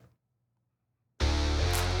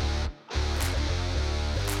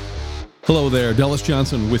Hello there, Dallas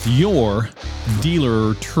Johnson with your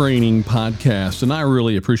Dealer Training Podcast, and I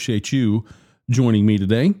really appreciate you joining me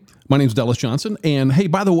today. My name is Dallas Johnson, and hey,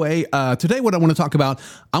 by the way, today what I want to talk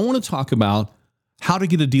about how to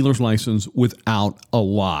get a dealer's license without a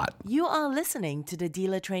lot. You are listening to the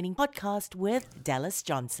Dealer Training Podcast with Dallas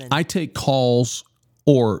Johnson. I take calls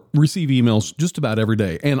or receive emails just about every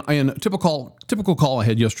day. And typical call I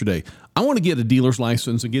had yesterday. I want to get a dealer's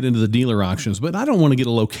license and get into the dealer auctions, but I don't want to get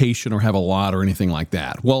a location or have a lot or anything like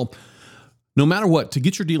that. Well, no matter what, to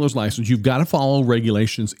get your dealer's license, you've got to follow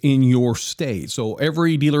regulations in your state. So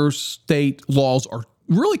every dealer's state laws are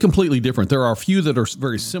really completely different. There are a few that are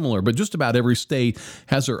very similar, but just about every state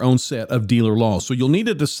has their own set of dealer laws. So you'll need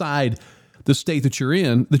to decide the state that you're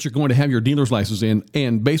in, that you're going to have your dealer's license in,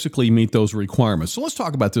 and basically meet those requirements. So let's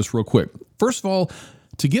talk about this real quick. First of all,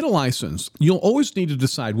 to get a license, you'll always need to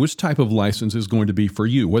decide which type of license is going to be for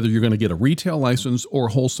you, whether you're going to get a retail license or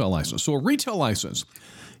a wholesale license. So a retail license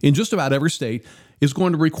in just about every state is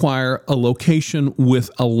going to require a location with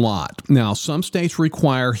a lot. Now, some states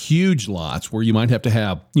require huge lots where you might have to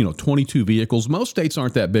have, 22 vehicles. Most states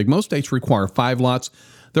aren't that big. Most states require 5 lots.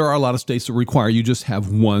 There are a lot of states that require you just have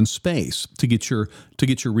one space to get your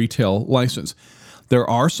retail license. There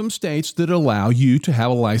are some states that allow you to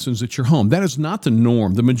have a license at your home. That is not the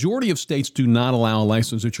norm. The majority of states do not allow a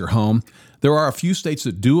license at your home. There are a few states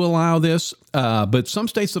that do allow this, but some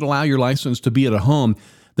states that allow your license to be at a home,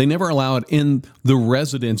 they never allow it in the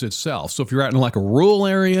residence itself. So if you're out in like a rural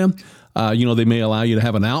area, they may allow you to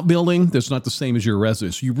have an outbuilding that's not the same as your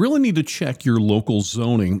residence. You really need to check your local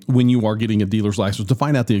zoning when you are getting a dealer's license to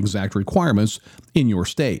find out the exact requirements in your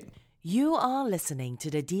state. You are listening to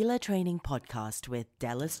the Dealer Training Podcast with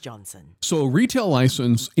Dallas Johnson. So a retail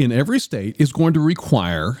license in every state is going to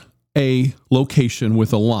require a location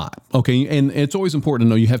with a lot. Okay, and it's always important to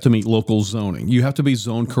know you have to meet local zoning. You have to be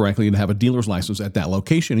zoned correctly to have a dealer's license at that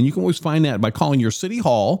location. And you can always find that by calling your city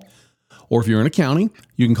hall, or if you're in a county,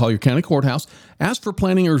 you can call your county courthouse, ask for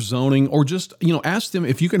planning or zoning, or just, ask them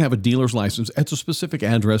if you can have a dealer's license at a specific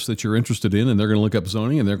address that you're interested in, and they're going to look up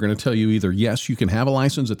zoning, and they're going to tell you either, yes, you can have a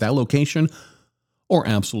license at that location, or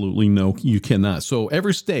absolutely no, you cannot. So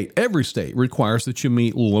every state requires that you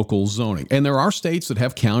meet local zoning. And there are states that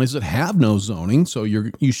have counties that have no zoning, so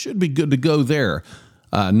you should be good to go there.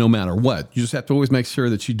 No matter what. You just have to always make sure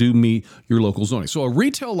that you do meet your local zoning. So a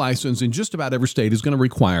retail license in just about every state is going to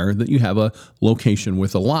require that you have a location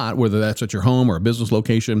with a lot, whether that's at your home or a business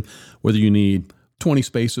location, whether you need 20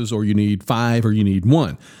 spaces or you need 5 or you need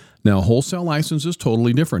 1. Now, a wholesale license is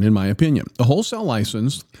totally different, in my opinion. A wholesale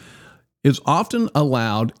license is often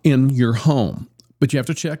allowed in your home, but you have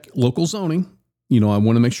to check local zoning. I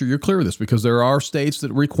want to make sure you're clear of this because there are states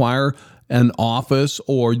that require an office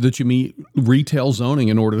or that you meet retail zoning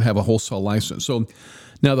in order to have a wholesale license. So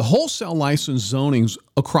now the wholesale license zonings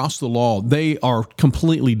across the law, they are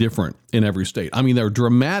completely different in every state. I mean, they're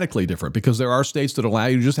dramatically different because there are states that allow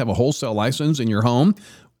you to just have a wholesale license in your home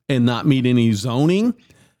and not meet any zoning.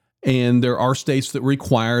 And there are states that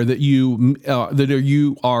require that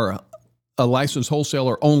you are a licensed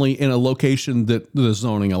wholesaler only in a location that the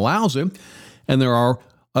zoning allows it. And there are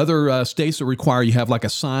other states that require you have like a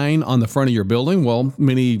sign on the front of your building. Well,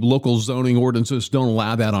 many local zoning ordinances don't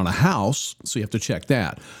allow that on a house, so you have to check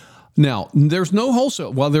that. Now, there's no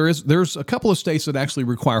wholesale. Well, there's a couple of states that actually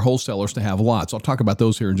require wholesalers to have lots. I'll talk about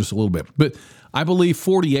those here in just a little bit. But I believe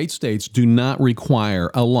 48 states do not require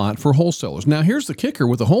a lot for wholesalers. Now, here's the kicker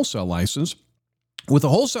with a wholesale license. With a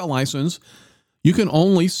wholesale license, you can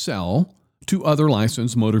only sell to other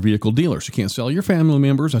licensed motor vehicle dealers. You can't sell your family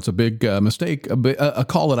members. That's a big mistake. A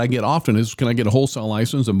call that I get often is, can I get a wholesale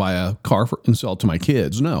license and buy a car and sell it to my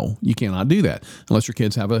kids? No, you cannot do that unless your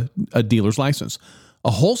kids have a dealer's license. A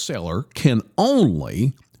wholesaler can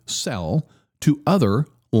only sell to other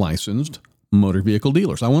licensed motor vehicle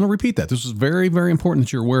dealers. I want to repeat that. This is very, very important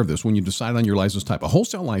that you're aware of this when you decide on your license type. A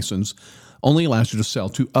wholesale license only allows you to sell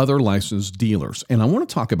to other licensed dealers. And I want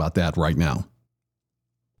to talk about that right now.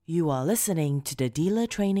 You are listening to the Dealer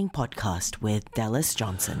Training Podcast with Dallas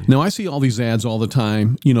Johnson. Now, I see all these ads all the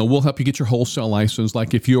time. We'll help you get your wholesale license.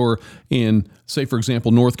 Like if you're in, say, for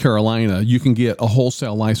example, North Carolina, you can get a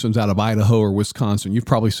wholesale license out of Idaho or Wisconsin. You've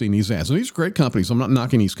probably seen these ads. And these are great companies. I'm not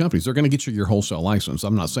knocking these companies. They're going to get you your wholesale license.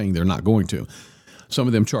 I'm not saying they're not going to. Some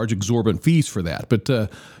of them charge exorbitant fees for that. But,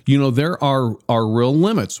 there are real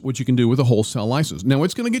limits what you can do with a wholesale license. Now,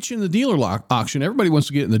 it's going to get you in the dealer auction. Everybody wants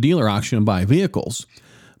to get in the dealer auction and buy vehicles.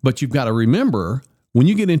 But you've got to remember, when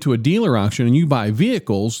you get into a dealer auction and you buy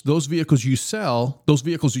vehicles, those vehicles you sell, those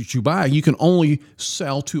vehicles that you buy, you can only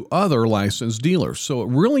sell to other licensed dealers. So it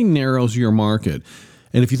really narrows your market.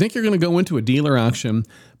 And if you think you're going to go into a dealer auction,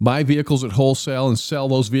 buy vehicles at wholesale, and sell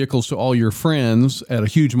those vehicles to all your friends at a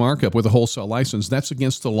huge markup with a wholesale license, that's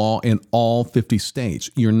against the law in all 50 states.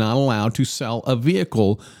 You're not allowed to sell a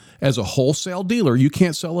vehicle as a wholesale dealer. You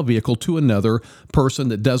can't sell a vehicle to another person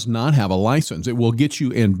that does not have a license. It will get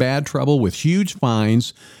you in bad trouble with huge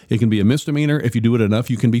fines. It can be a misdemeanor. If you do it enough,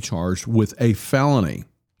 you can be charged with a felony.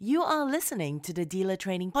 You are listening to the Dealer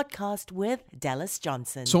Training Podcast with Dallas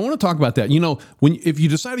Johnson. So I want to talk about that. If you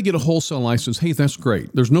decide to get a wholesale license, hey, that's great.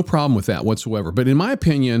 There's no problem with that whatsoever. But in my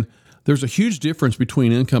opinion, there's a huge difference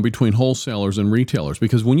between income between wholesalers and retailers,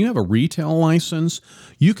 because when you have a retail license,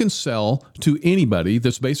 you can sell to anybody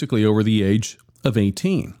that's basically over the age of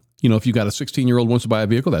 18. If you've got a 16-year-old wants to buy a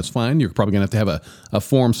vehicle, that's fine. You're probably going to have a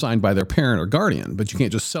form signed by their parent or guardian, but you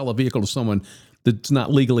can't just sell a vehicle to someone that's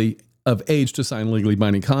not legally of age to sign legally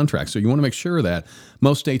binding contracts. So you want to make sure that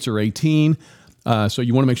most states are 18. So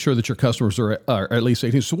you want to make sure that your customers are at least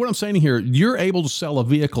 18. So what I'm saying here, you're able to sell a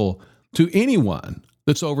vehicle to anyone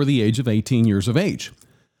that's over the age of 18 years of age.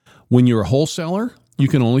 When you're a wholesaler, you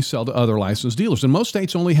can only sell to other licensed dealers. And most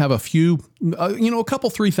states only have a few, a couple,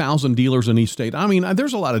 3,000 dealers in each state. I mean,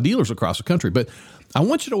 there's a lot of dealers across the country, but I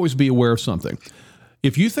want you to always be aware of something.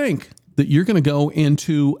 If you think that you're going to go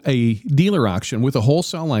into a dealer auction with a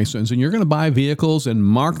wholesale license and you're going to buy vehicles and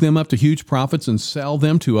mark them up to huge profits and sell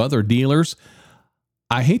them to other dealers,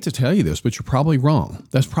 I hate to tell you this, but you're probably wrong.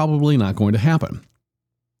 That's probably not going to happen.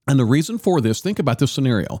 And the reason for this, think about this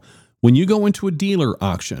scenario. When you go into a dealer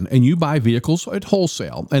auction and you buy vehicles at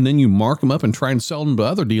wholesale and then you mark them up and try and sell them to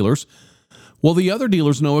other dealers, well, the other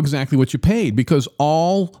dealers know exactly what you paid because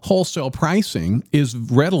all wholesale pricing is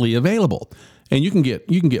readily available. And you can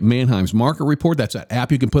get Manheim's Market Report. That's an app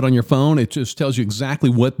you can put on your phone. It just tells you exactly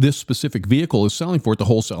what this specific vehicle is selling for at the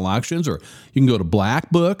wholesale auctions. Or you can go to Black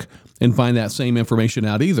Book and find that same information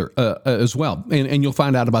out as well. And you'll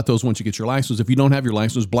find out about those once you get your license. If you don't have your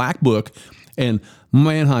license, Black Book and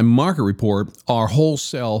Manheim Market Report are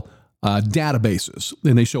wholesale databases,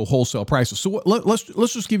 and they show wholesale prices. So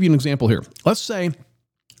let's just give you an example here. Let's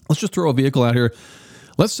just throw a vehicle out here.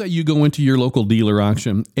 Let's say you go into your local dealer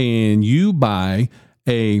auction and you buy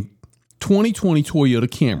a 2020 Toyota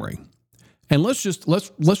Camry. And let's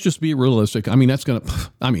just be realistic. I mean, a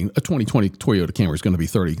 2020 Toyota Camry is going to be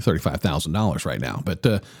 $35,000 right now. But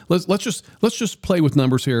let's just play with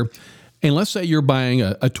numbers here. And let's say you're buying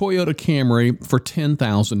a Toyota Camry for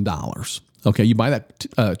 $10,000. Okay, you buy that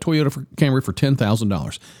Toyota Camry for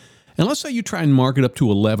 $10,000. And let's say you try and mark it up to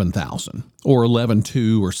 $11,000 or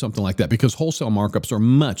 $11,200 or something like that, because wholesale markups are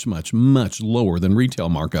much, much, much lower than retail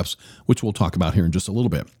markups, which we'll talk about here in just a little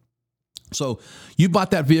bit. So you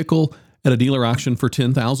bought that vehicle at a dealer auction for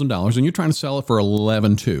 $10,000 and you're trying to sell it for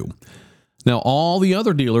 $11,200. Now all the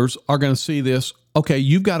other dealers are going to see this. Okay,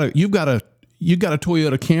 you've got a Toyota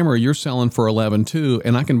Camry you're selling for $11,200,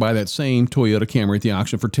 and I can buy that same Toyota Camry at the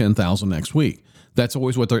auction for $10,000 next week. That's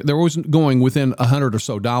always what they're always going within $100 or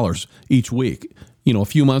so each week. A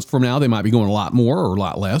few months from now, they might be going a lot more or a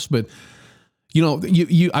lot less. But,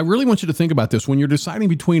 I really want you to think about this. When you're deciding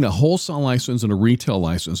between a wholesale license and a retail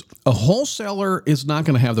license, a wholesaler is not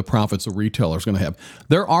going to have the profits a retailer is going to have.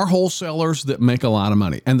 There are wholesalers that make a lot of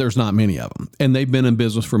money, and there's not many of them. And they've been in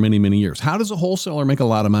business for many, many years. How does a wholesaler make a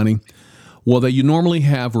lot of money? Well, you normally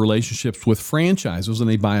have relationships with franchises, and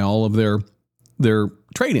they buy all of their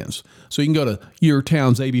trade-ins. So you can go to your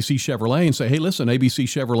town's ABC Chevrolet and say, hey, listen, ABC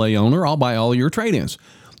Chevrolet owner, I'll buy all your trade-ins.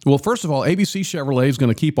 Well, first of all, ABC Chevrolet is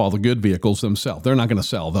going to keep all the good vehicles themselves. They're not going to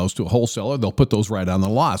sell those to a wholesaler. They'll put those right on the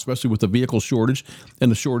lot, especially with the vehicle shortage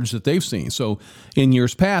and the shortage that they've seen. So in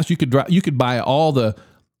years past, you could buy all the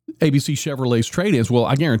ABC Chevrolet's trade-ins. Well,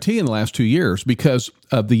 I guarantee in the last 2 years, because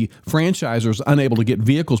of the franchisors unable to get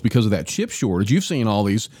vehicles because of that chip shortage, you've seen all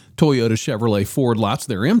these Toyota, Chevrolet, Ford lots,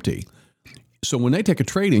 they're empty. So when they take a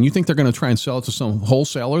trade-in, you think they're going to try and sell it to some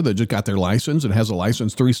wholesaler that just got their license and has a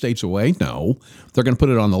license 3 states away? No. They're going to put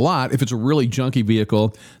it on the lot. If it's a really junky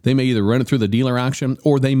vehicle, they may either run it through the dealer auction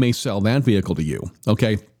or they may sell that vehicle to you.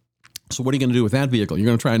 Okay? So what are you going to do with that vehicle? You're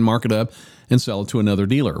going to try and mark it up and sell it to another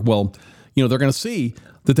dealer. Well, they're going to see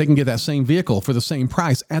that they can get that same vehicle for the same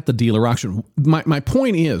price at the dealer auction. My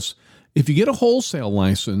point is, if you get a wholesale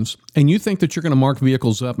license and you think that you're going to mark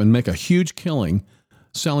vehicles up and make a huge killing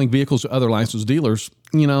selling vehicles to other licensed dealers,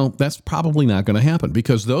 that's probably not going to happen,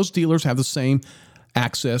 because those dealers have the same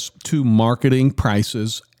access to marketing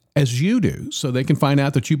prices as you do. So they can find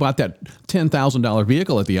out that you bought that $10,000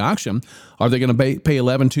 vehicle at the auction. Are they going to pay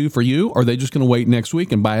 $11,200 for you? Or are they just going to wait next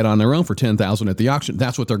week and buy it on their own for $10,000 at the auction?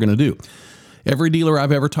 That's what they're going to do. Every dealer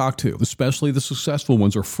I've ever talked to, especially the successful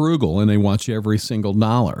ones, are frugal and they watch every single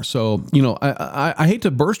dollar. So, I hate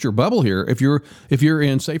to burst your bubble here. If you're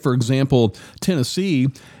in, say, for example, Tennessee,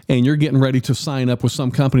 and you're getting ready to sign up with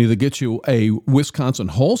some company that gets you a Wisconsin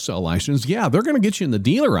wholesale license, yeah, they're going to get you in the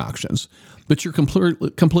dealer auctions, but you're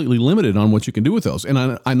completely limited on what you can do with those. And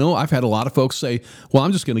I know I've had a lot of folks say, well,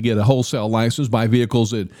 I'm just going to get a wholesale license, buy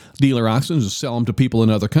vehicles at dealer auctions, and sell them to people in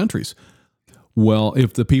other countries. Well,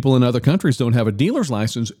 if the people in other countries don't have a dealer's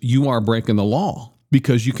license, you are breaking the law,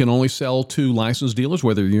 because you can only sell to licensed dealers,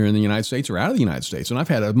 whether you're in the United States or out of the United States. And I've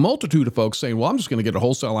had a multitude of folks saying, well, I'm just going to get a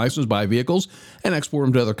wholesale license, buy vehicles, and export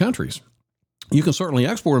them to other countries. You can certainly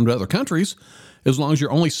export them to other countries as long as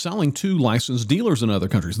you're only selling to licensed dealers in other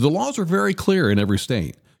countries. The laws are very clear in every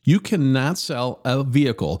state. You cannot sell a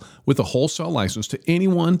vehicle with a wholesale license to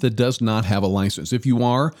anyone that does not have a license. If you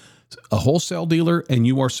are a wholesale dealer and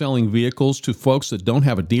you are selling vehicles to folks that don't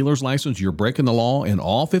have a dealer's license, you're breaking the law in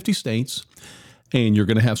all 50 states. And you're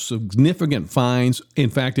going to have significant fines. In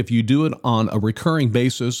fact, if you do it on a recurring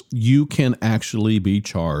basis, you can actually be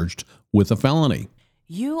charged with a felony.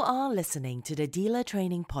 You are listening to the Dealer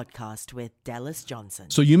Training Podcast with Dallas Johnson.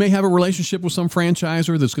 So you may have a relationship with some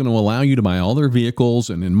franchisor that's going to allow you to buy all their vehicles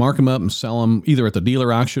and then mark them up and sell them either at the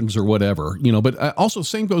dealer auctions or whatever. But also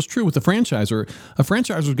same goes true with the franchisor. A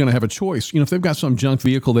franchisor is going to have a choice. If they've got some junk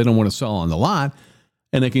vehicle they don't want to sell on the lot,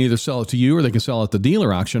 and they can either sell it to you or they can sell it at the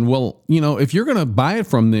dealer auction. Well, if you're going to buy it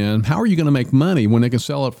from them, how are you going to make money when they can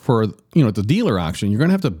sell it for, at the dealer auction? You're going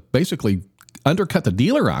to have to basically undercut the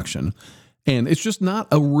dealer auction. And it's just not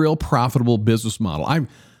a real profitable business model.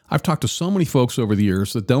 I've talked to so many folks over the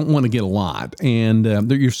years that don't want to get a lot, and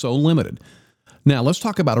you're so limited. Now, let's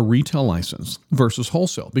talk about a retail license versus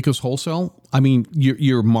wholesale, because wholesale,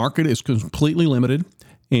 your market is completely limited,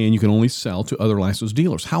 and you can only sell to other licensed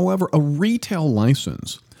dealers. However, a retail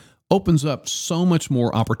license opens up so much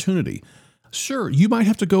more opportunity. Sure, you might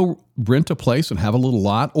have to go rent a place and have a little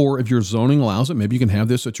lot, or if your zoning allows it, maybe you can have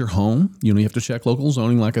this at your home. You have to check local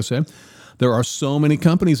zoning, like I said. There are so many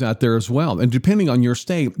companies out there as well. And depending on your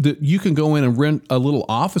state, that you can go in and rent a little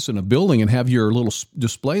office in a building and have your little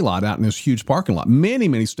display lot out in this huge parking lot. Many,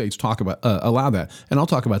 many states allow that. And I'll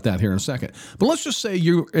talk about that here in a second. But let's just say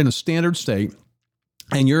you're in a standard state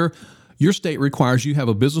and your state requires you have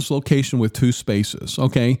a business location with 2 spaces,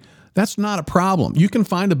 okay? That's not a problem. You can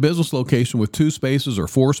find a business location with 2 spaces or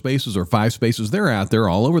 4 spaces or 5 spaces. They're out there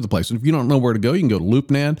all over the place. And if you don't know where to go, you can go to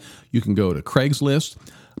LoopNet. You can go to Craigslist.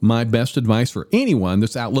 My best advice for anyone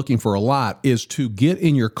that's out looking for a lot is to get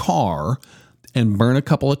in your car and burn a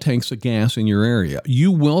couple of tanks of gas in your area.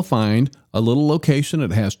 You will find a little location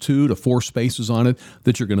that has 2 to 4 spaces on it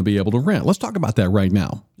that you're going to be able to rent. Let's talk about that right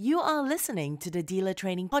now. You are listening to the Dealer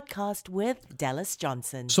Training Podcast with Dallas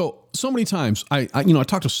Johnson. So many times I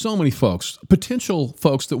talk to so many folks, potential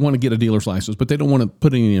folks that want to get a dealer's license, but they don't want to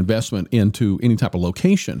put any investment into any type of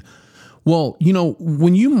location. Well,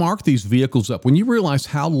 when you mark these vehicles up, when you realize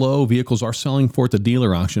how low vehicles are selling for at the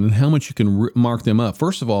dealer auction and how much you can mark them up,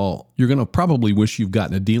 first of all, you're going to probably wish you've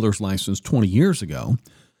gotten a dealer's license 20 years ago,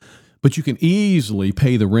 but you can easily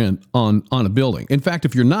pay the rent on a building. In fact,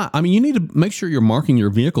 if you're not, you need to make sure you're marking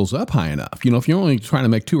your vehicles up high enough. If you're only trying to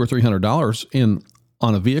make $200 or $300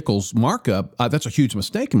 on a vehicle's markup, that's a huge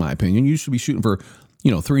mistake in my opinion. You should be shooting for,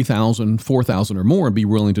 $3,000, $4,000 or more and be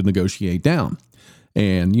willing to negotiate down.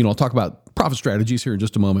 And, I'll talk about profit strategies here in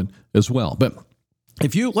just a moment as well. But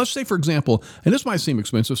let's say, for example, and this might seem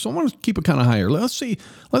expensive, so I want to keep it kind of higher. Let's say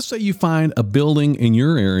you find a building in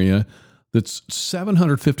your area that's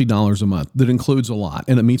 $750 a month that includes a lot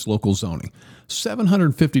and it meets local zoning.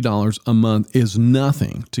 $750 a month is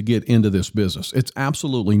nothing to get into this business. It's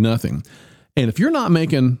absolutely nothing. And if you're not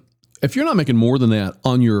making more than that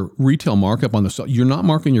on your retail markup on the, you're not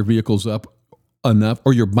marking your vehicles up enough,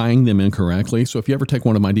 or you're buying them incorrectly. So if you ever take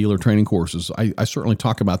one of my dealer training courses, I certainly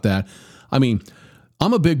talk about that.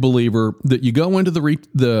 I'm a big believer that you go into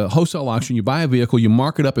the wholesale auction, you buy a vehicle, you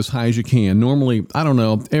mark it up as high as you can. Normally, I don't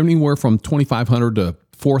know, anywhere from $2,500 to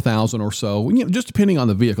 $4,000 or so, just depending on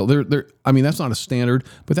the vehicle. That's not a standard,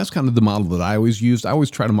 but that's kind of the model that I always used. I always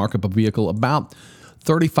try to mark up a vehicle about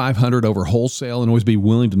 $3,500 over wholesale and always be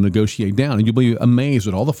willing to negotiate down. And you'll be amazed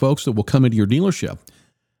at all the folks that will come into your dealership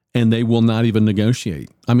and they will not even negotiate.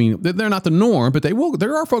 They're not the norm, but they will.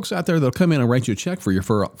 There are folks out there that'll come in and write you a check for a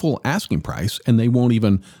full asking price, and they won't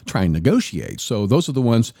even try and negotiate. So those are the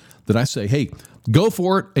ones that I say, hey, go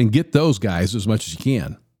for it and get those guys as much as you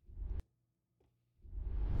can.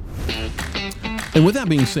 And with that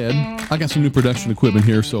being said, I got some new production equipment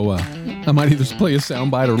here, so I might either play a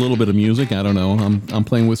soundbite or a little bit of music. I don't know. I'm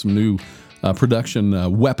playing with some new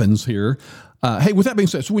production weapons here. Hey, with that being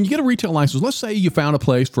said, so when you get a retail license, let's say you found a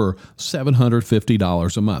place for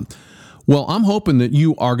 $750 a month. Well, I'm hoping that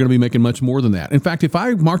you are going to be making much more than that. In fact, if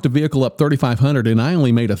I marked a vehicle up $3,500 and I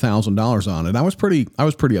only made $1,000 on it, I was pretty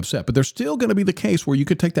upset. But there's still going to be the case where you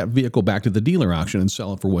could take that vehicle back to the dealer auction and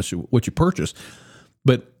sell it for what you purchased.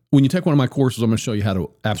 But when you take one of my courses, I'm going to show you how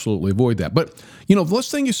to absolutely avoid that. But let's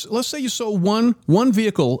say you sold one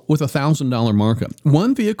vehicle with $1,000 markup.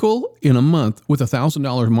 One vehicle in a month with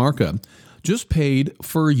 $1,000 markup just paid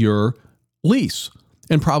for your lease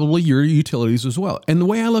and probably your utilities as well. And the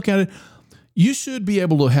way I look at it, you should be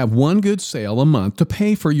able to have one good sale a month to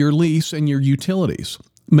pay for your lease and your utilities.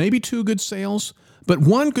 Maybe two good sales, but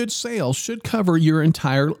one good sale should cover your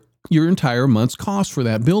entire month's cost for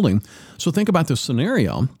that building. So think about this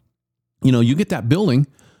scenario. You get that building,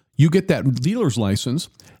 you get that dealer's license,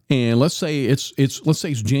 and let's say it's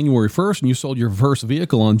January 1st and you sold your first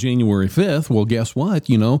vehicle on January 5th. Well, guess what?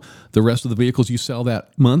 The rest of the vehicles you sell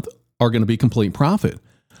that month are going to be complete profit.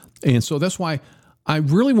 And so that's why I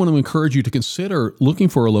really want to encourage you to consider looking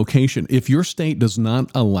for a location. If your state does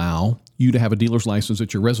not allow you to have a dealer's license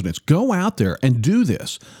at your residence, go out there and do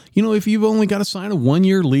this. If you've only got to sign a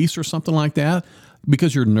 1-year lease or something like that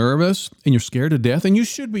because you're nervous and you're scared to death, and you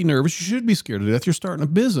should be nervous, you should be scared to death. You're starting a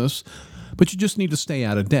business, but you just need to stay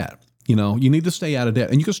out of debt. You need to stay out of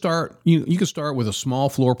debt. And you can start with a small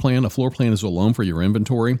floor plan. A floor plan is a loan for your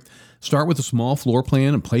inventory. Start with a small floor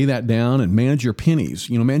plan and play that down and manage your pennies.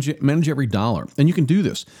 Manage every dollar. And you can do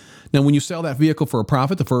this. Now, when you sell that vehicle for a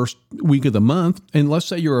profit the first week of the month, and let's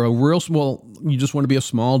say you're you just want to be a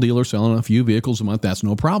small dealer selling a few vehicles a month, that's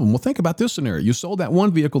no problem. Well, think about this scenario. You sold that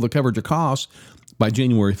one vehicle that covered your costs by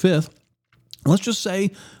January 5th. Let's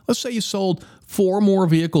say you sold 4 more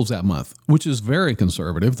vehicles that month, which is very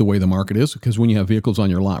conservative the way the market is, because when you have vehicles on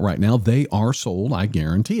your lot right now, they are sold, I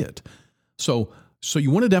guarantee it. So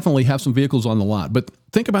you want to definitely have some vehicles on the lot, but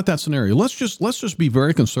think about that scenario. Let's just be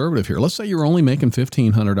very conservative here. Let's say you're only making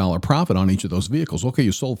 $1,500 profit on each of those vehicles. Okay,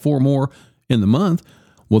 you sold 4 more in the month.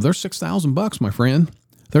 Well, there's $6,000, my friend.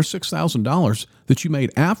 There's $6,000 that you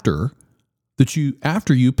made after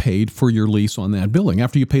you paid for your lease on that building.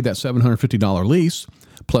 After you paid that $750 lease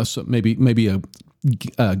plus maybe a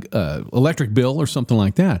electric bill or something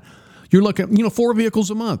like that, you're looking 4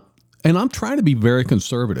 vehicles a month. And I'm trying to be very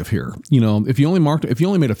conservative here. If you only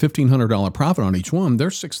made a $1,500 profit on each one,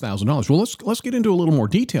 there's $6,000. Well, let's get into a little more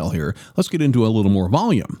detail here. Let's get into a little more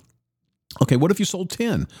volume. Okay, what if you sold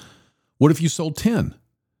 10? What if you sold 10?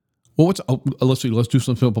 Well, let's do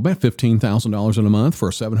some simple math. $15,000 in a month for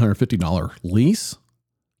a $750 lease.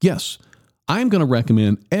 Yes, I'm going to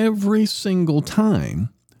recommend every single time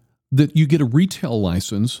that you get a retail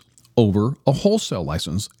license over a wholesale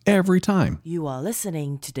license every time. You are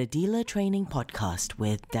listening to the Dealer Training Podcast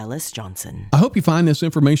with Dallas Johnson. I hope you find this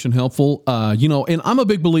information helpful. And I'm a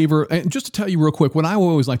big believer, and just to tell you real quick, what I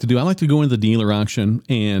always like to do, I like to go into the dealer auction,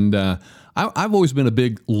 and I've always been a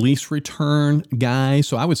big lease return guy,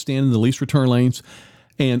 so I would stand in the lease return lanes,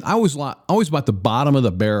 and I was always about the bottom of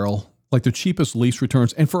the barrel, like the cheapest lease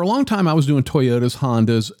returns. And for a long time, I was doing Toyotas,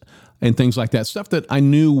 Hondas, and things like that, stuff that I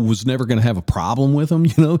knew was never going to have a problem with them.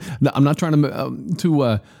 I'm not trying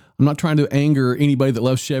to anger anybody that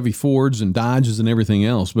loves Chevy, Fords, and Dodges and everything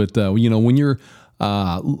else. But when you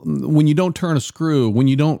don't turn a screw, when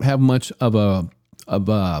you don't have much of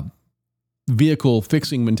a vehicle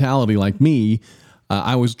fixing mentality like me,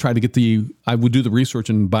 I always try to I would do the research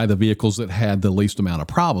and buy the vehicles that had the least amount of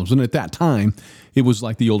problems. And at that time, it was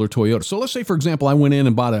like the older Toyota. So let's say, for example, I went in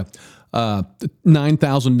and bought a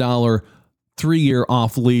 $9,000 3-year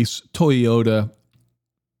off lease Toyota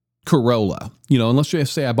Corolla, and let's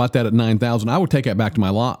just say I bought that at $9,000. I would take that back to my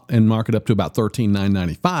lot and mark it up to about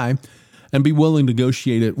 $13,995 and be willing to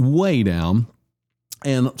negotiate it way down.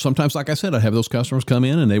 And sometimes, like I said, I'd have those customers come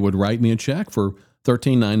in and they would write me a check for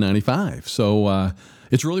 $13,995. So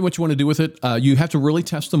it's really what you want to do with it. You have to really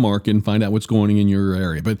test the market and find out what's going on in your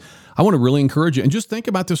area. But I want to really encourage you, and just think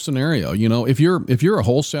about this scenario. If you're a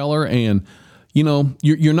wholesaler and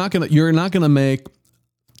you're not gonna make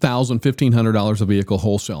 $1,500 a vehicle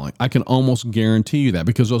wholesaling. I can almost guarantee you that,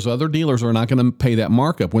 because those other dealers are not going to pay that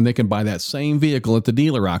markup when they can buy that same vehicle at the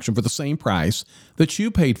dealer auction for the same price that you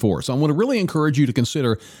paid for. So I want to really encourage you to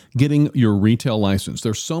consider getting your retail license.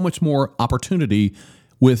 There's so much more opportunity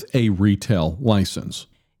with a retail license.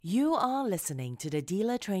 You are listening to the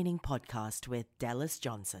Dealer Training Podcast with Dallas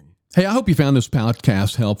Johnson. Hey, I hope you found this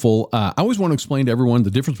podcast helpful. I always want to explain to everyone the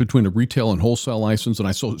difference between a retail and wholesale license, and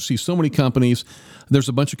I see so many companies. There's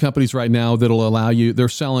a bunch of companies right now that'll allow you. They're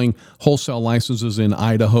selling wholesale licenses in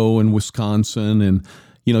Idaho and Wisconsin and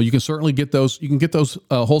You can certainly get those. You can get those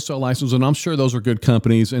wholesale licenses, and I'm sure those are good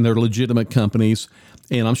companies and they're legitimate companies,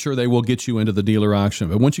 and I'm sure they will get you into the dealer auction.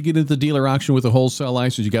 But once you get into the dealer auction with a wholesale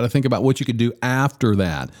license, you got to think about what you could do after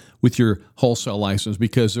that with your wholesale license,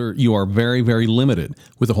 because you are very, very limited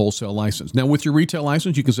with a wholesale license. Now, with your retail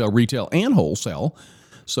license, you can sell retail and wholesale.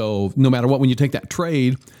 So no matter what, when you take that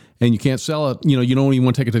trade and you can't sell it, you don't even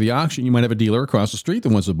want to take it to the auction, you might have a dealer across the street that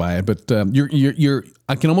wants to buy it. But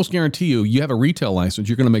I can almost guarantee you have a retail license,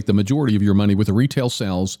 you're going to make the majority of your money with the retail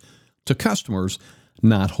sales to customers,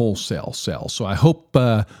 not wholesale sales. So I hope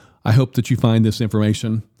that you find this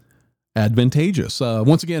information advantageous.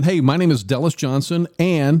 Once again, hey, my name is Dallas Johnson,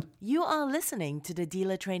 and You are listening to the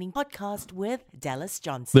Dealer Training Podcast with Dallas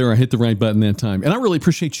Johnson. there, I hit the right button that time. And I really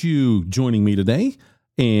appreciate you joining me today.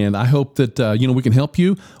 And I hope that, we can help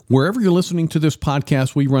you. Wherever you're listening to this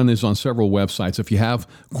podcast, we run this on several websites. If you have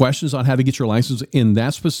questions on how to get your license in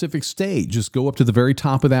that specific state, just go up to the very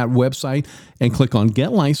top of that website and click on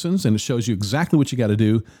Get License, and it shows you exactly what you got to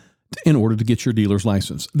do in order to get your dealer's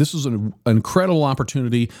license. This is an incredible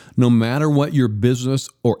opportunity, no matter what your business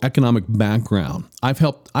or economic background. I've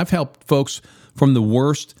helped folks from the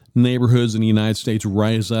worst neighborhoods in the United States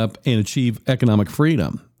rise up and achieve economic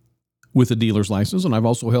freedom with a dealer's license. And I've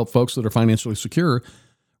also helped folks that are financially secure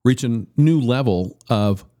reach a new level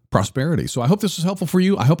of prosperity. So I hope this is helpful for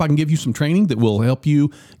you. I hope I can give you some training that will help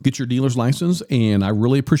you get your dealer's license. And I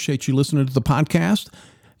really appreciate you listening to the podcast.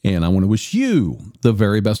 And I want to wish you the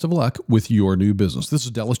very best of luck with your new business. This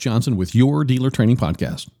is Dallas Johnson with your Dealer Training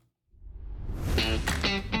Podcast.